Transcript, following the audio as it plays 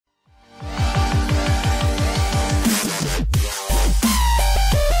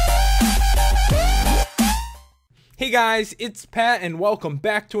Guys, it's Pat and welcome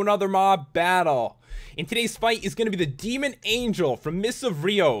back to another mob battle. In today's fight is going to be the Demon Angel from Mists of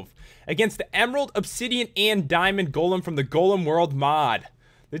Riov against the Emerald, Obsidian, and Diamond Golem from the Golem World mod.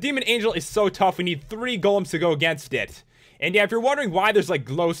 The Demon Angel is so tough, we need 3 golems to go against it. And yeah, if you're wondering why there's like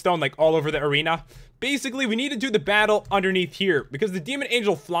glowstone like all over the arena, basically we need to do the battle underneath here because the Demon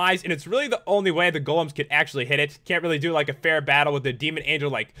Angel flies and it's really the only way the golems could actually hit it. Can't really do like a fair battle with the Demon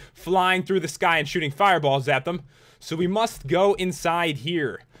Angel like flying through the sky and shooting fireballs at them. So we must go inside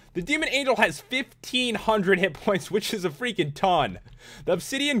here. The Demon Angel has 1,500 hit points, which is a freaking ton. The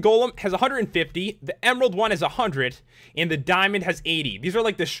Obsidian Golem has 150, the Emerald one has 100, and the Diamond has 80. These are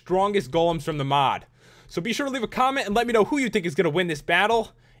like the strongest golems from the mod. So be sure to leave a comment and let me know who you think is going to win this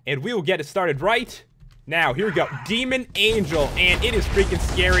battle, and we will get it started right now. Here we go. Demon Angel, and it is freaking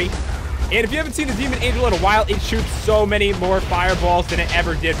scary. And if you haven't seen the Demon Angel in a while, it shoots so many more fireballs than it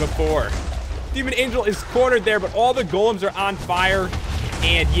ever did before. Demon Angel is cornered there, but all the golems are on fire.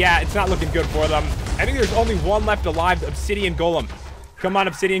 And yeah, it's not looking good for them. I think there's only one left alive, the Obsidian Golem. Come on,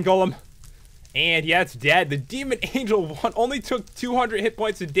 Obsidian Golem. And yeah, it's dead. The Demon Angel one only took 200 hit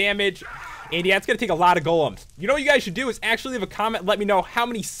points of damage. And yeah, it's going to take a lot of golems. You know what you guys should do is actually leave a comment. Let me know how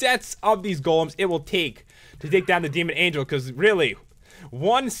many sets of these golems it will take to take down the Demon Angel. Because really,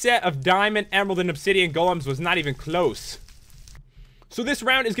 one set of Diamond, Emerald, and Obsidian Golems was not even close. So this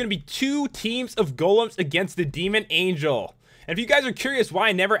round is going to be 2 teams of golems against the Demon Angel. And if you guys are curious why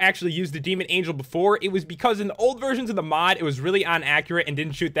I never actually used the Demon Angel before, it was because in the old versions of the mod, it was really inaccurate and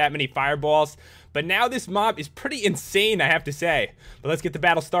didn't shoot that many fireballs. But now this mob is pretty insane, I have to say. But let's get the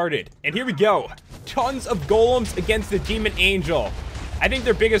battle started. And here we go. Tons of golems against the Demon Angel. I think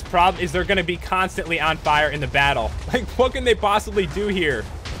their biggest problem is they're going to be constantly on fire in the battle. Like, what can they possibly do here?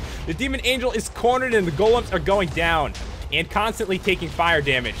 The Demon Angel is cornered and the golems are going down and constantly taking fire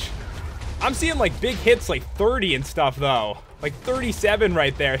damage. I'm seeing like big hits like 30 and stuff though. Like 37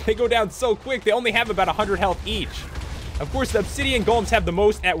 right there. They go down so quick. They only have about 100 health each. Of course, the Obsidian Golems have the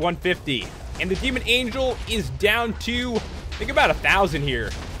most at 150. And the Demon Angel is down to, I think, about 1,000 here.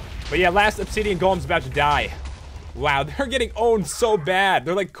 But yeah, last Obsidian Golem's about to die. Wow, they're getting owned so bad.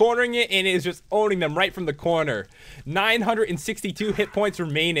 They're like cornering it and it is just owning them right from the corner. 962 hit points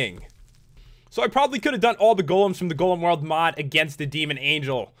remaining. So I probably could have done all the golems from the Golem World mod against the Demon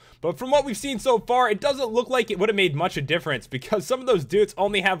Angel. But from what we've seen so far, it doesn't look like it would have made much of a difference because some of those dudes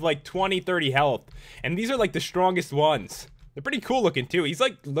only have like 20, 30 health. And these are like the strongest ones. They're pretty cool looking too. He's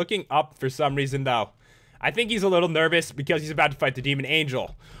like looking up for some reason though. I think he's a little nervous because he's about to fight the Demon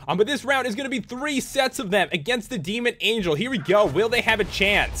Angel. But this round is going to be 3 sets of them against the Demon Angel. Here we go. Will they have a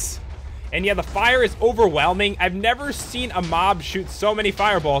chance? And yeah, the fire is overwhelming. I've never seen a mob shoot so many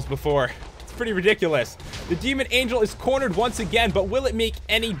fireballs before. Pretty ridiculous. The Demon Angel is cornered once again, but will it make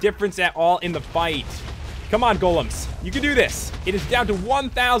any difference at all in the fight? Come on, golems. You can do this. It is down to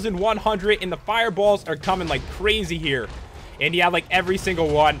 1,100, and the fireballs are coming like crazy here. And yeah, like every single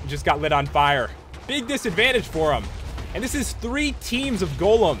one just got lit on fire. Big disadvantage for them. And this is 3 teams of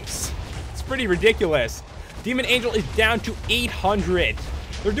golems. It's pretty ridiculous. Demon Angel is down to 800.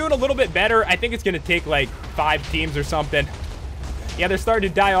 They're doing a little bit better. I think it's going to take like 5 teams or something. Yeah, they're starting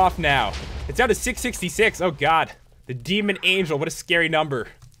to die off now. It's down to 666. Oh, God. The Demon Angel. What a scary number.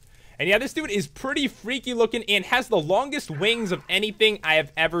 And yeah, this dude is pretty freaky looking and has the longest wings of anything I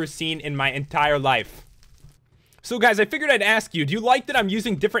have ever seen in my entire life. So, guys, I figured I'd ask you, do you like that I'm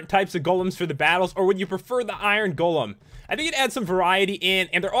using different types of golems for the battles, or would you prefer the Iron Golem? I think it adds some variety in,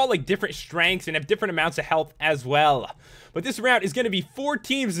 and they're all like different strengths and have different amounts of health as well. But this round is going to be 4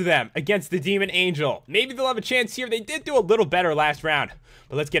 teams of them against the Demon Angel. Maybe they'll have a chance here. They did do a little better last round.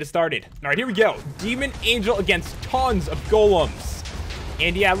 But let's get it started. All right, here we go. Demon Angel against tons of golems.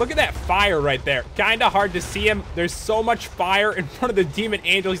 And yeah, look at that fire right there. Kind of hard to see him. There's so much fire in front of the Demon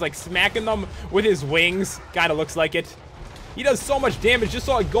Angel. He's like smacking them with his wings. Kind of looks like it. He does so much damage. Just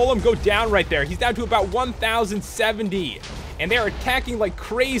saw a golem go down right there. He's down to about 1,070. And they're attacking like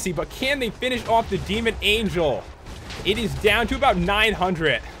crazy. But can they finish off the Demon Angel? It is down to about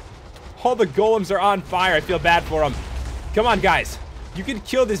 900. All the golems are on fire. I feel bad for them. Come on, guys. You can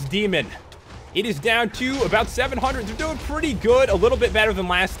kill this demon. It is down to about 700. They're doing pretty good. A little bit better than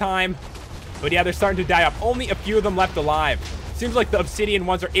last time. But yeah, they're starting to die up. Only a few of them left alive. Seems like the Obsidian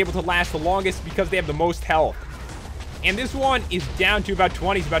ones are able to last the longest because they have the most health. And this one is down to about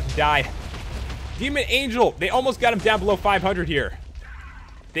 20. He's about to die. Demon Angel. They almost got him down below 500 here.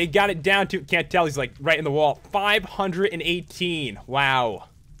 They got it down to, can't tell, he's like right in the wall. 518. Wow.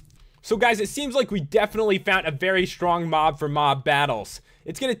 So guys, it seems like we definitely found a very strong mob for mob battles.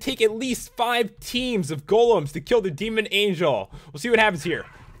 It's going to take at least 5 teams of golems to kill the Demon Angel. We'll see what happens here.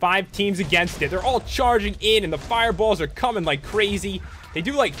 5 teams against it. They're all charging in, and the fireballs are coming like crazy. They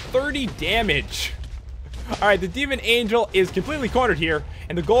do like 30 damage. Alright, the Demon Angel is completely cornered here,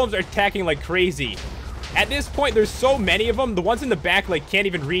 and the Golems are attacking like crazy. At this point, there's so many of them. The ones in the back, like, can't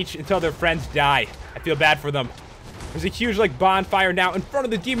even reach until their friends die. I feel bad for them. There's a huge, like, bonfire now in front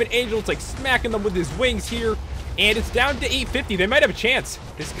of the Demon Angel. It's, like, smacking them with his wings here. And it's down to 850. They might have a chance.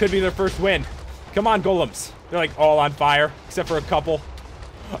 This could be their first win. Come on, Golems. They're, like, all on fire, except for a couple.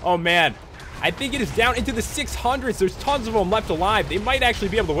 Oh, man. I think it is down into the 600s. There's tons of them left alive. They might actually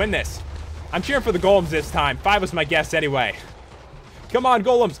be able to win this. I'm cheering for the Golems this time. 5 was my guess anyway. Come on,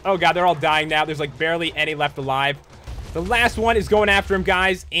 Golems. Oh, God, they're all dying now. There's, like, barely any left alive. The last one is going after him,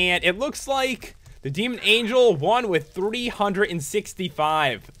 guys. And it looks like the Demon Angel won with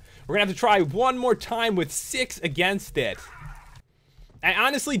 365. We're going to have to try one more time with 6 against it. I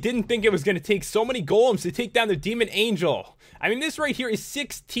honestly didn't think it was going to take so many Golems to take down the Demon Angel. I mean, this right here is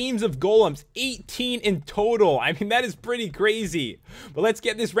 6 teams of Golems, 18 in total. I mean, that is pretty crazy. But let's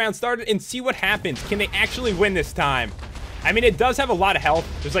get this round started and see what happens. Can they actually win this time? I mean, it does have a lot of health.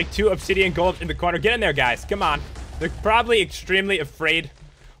 There's like 2 Obsidian Golems in the corner. Get in there, guys. Come on. They're probably extremely afraid.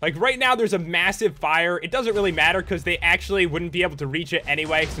 Like, right now, there's a massive fire. It doesn't really matter because they actually wouldn't be able to reach it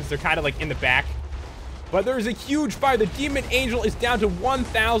anyway since they're kind of, like, in the back. But there's a huge fire. The Demon Angel is down to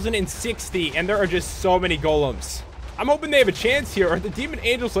 1,060, and there are just so many Golems. I'm hoping they have a chance here, or the Demon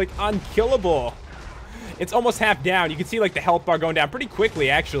Angel's, like, unkillable. It's almost half down. You can see, like, the health bar going down pretty quickly,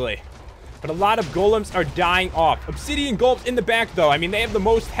 actually. But a lot of Golems are dying off. Obsidian Golems in the back, though. I mean, they have the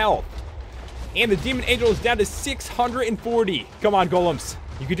most health. And the Demon Angel is down to 640. Come on, Golems.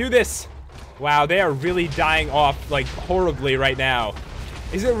 You can do this. Wow, they are really dying off, like, horribly right now.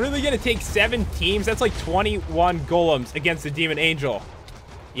 Is it really going to take 7 teams? That's like 21 Golems against the Demon Angel.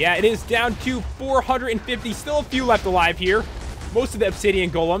 Yeah, it is down to 450. Still a few left alive here. Most of the Obsidian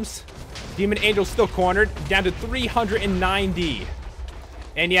Golems. Demon Angel still cornered. Down to 390.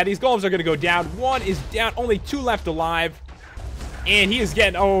 And yeah, these Golems are going to go down. 1 is down. Only 2 left alive. And he is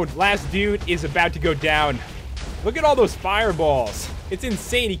getting owned. Last dude is about to go down. Look at all those fireballs. It's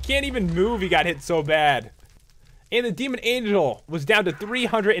insane. He can't even move. He got hit so bad. And the Demon Angel was down to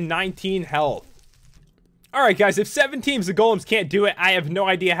 319 health. Alright, guys. If 7 teams of Golems can't do it, I have no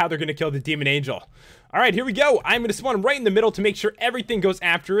idea how they're going to kill the Demon Angel. Alright, here we go. I'm going to spawn him right in the middle to make sure everything goes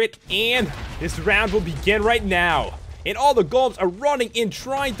after it. And this round will begin right now. And all the Golems are running in,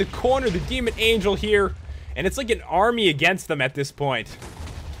 trying to corner the Demon Angel here. And it's like an army against them at this point.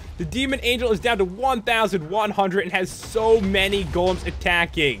 The Demon Angel is down to 1,100 and has so many Golems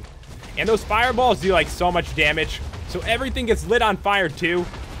attacking. And those fireballs do like so much damage. So everything gets lit on fire too.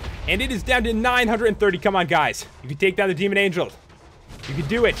 And it is down to 930. Come on, guys. You can take down the Demon Angel. You can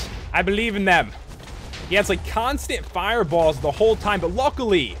do it. I believe in them. Yeah, it's like constant fireballs the whole time. But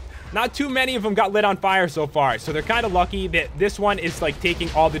luckily, not too many of them got lit on fire so far. So they're kind of lucky that this one is like taking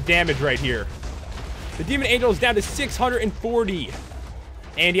all the damage right here. The Demon Angel is down to 640.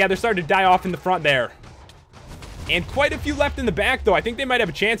 And yeah, they're starting to die off in the front there. And quite a few left in the back, though. I think they might have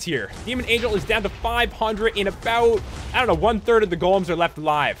a chance here. Demon Angel is down to 500 and about, I don't know, 1/3 of the Golems are left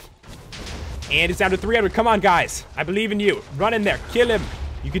alive. And it's down to 300. Come on, guys. I believe in you. Run in there. Kill him.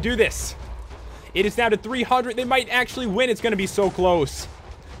 You can do this. It is down to 300. They might actually win. It's going to be so close.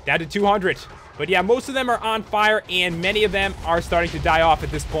 Down to 200. But yeah, most of them are on fire, and many of them are starting to die off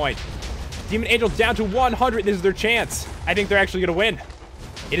at this point. Demon Angel down to 100. This is their chance. I think they're actually going to win.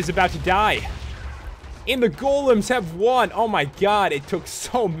 It is about to die. And the Golems have won. Oh my god, it took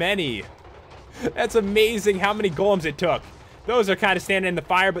so many. That's amazing how many Golems it took. Those are kind of standing in the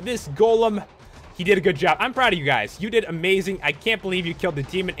fire, but this Golem, he did a good job. I'm proud of you guys. You did amazing. I can't believe you killed the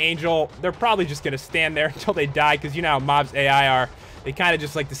Demon Angel. They're probably just going to stand there until they die, because you know how mobs AI are. They kind of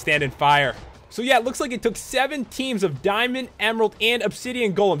just like to stand in fire. So yeah, it looks like it took 7 teams of Diamond, Emerald, and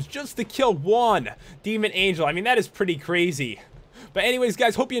Obsidian Golems just to kill one Demon Angel. I mean, that is pretty crazy. But anyways,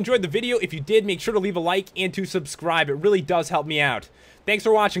 guys, hope you enjoyed the video. If you did, make sure to leave a like and to subscribe. It really does help me out. Thanks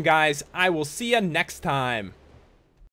for watching, guys. I will see you next time.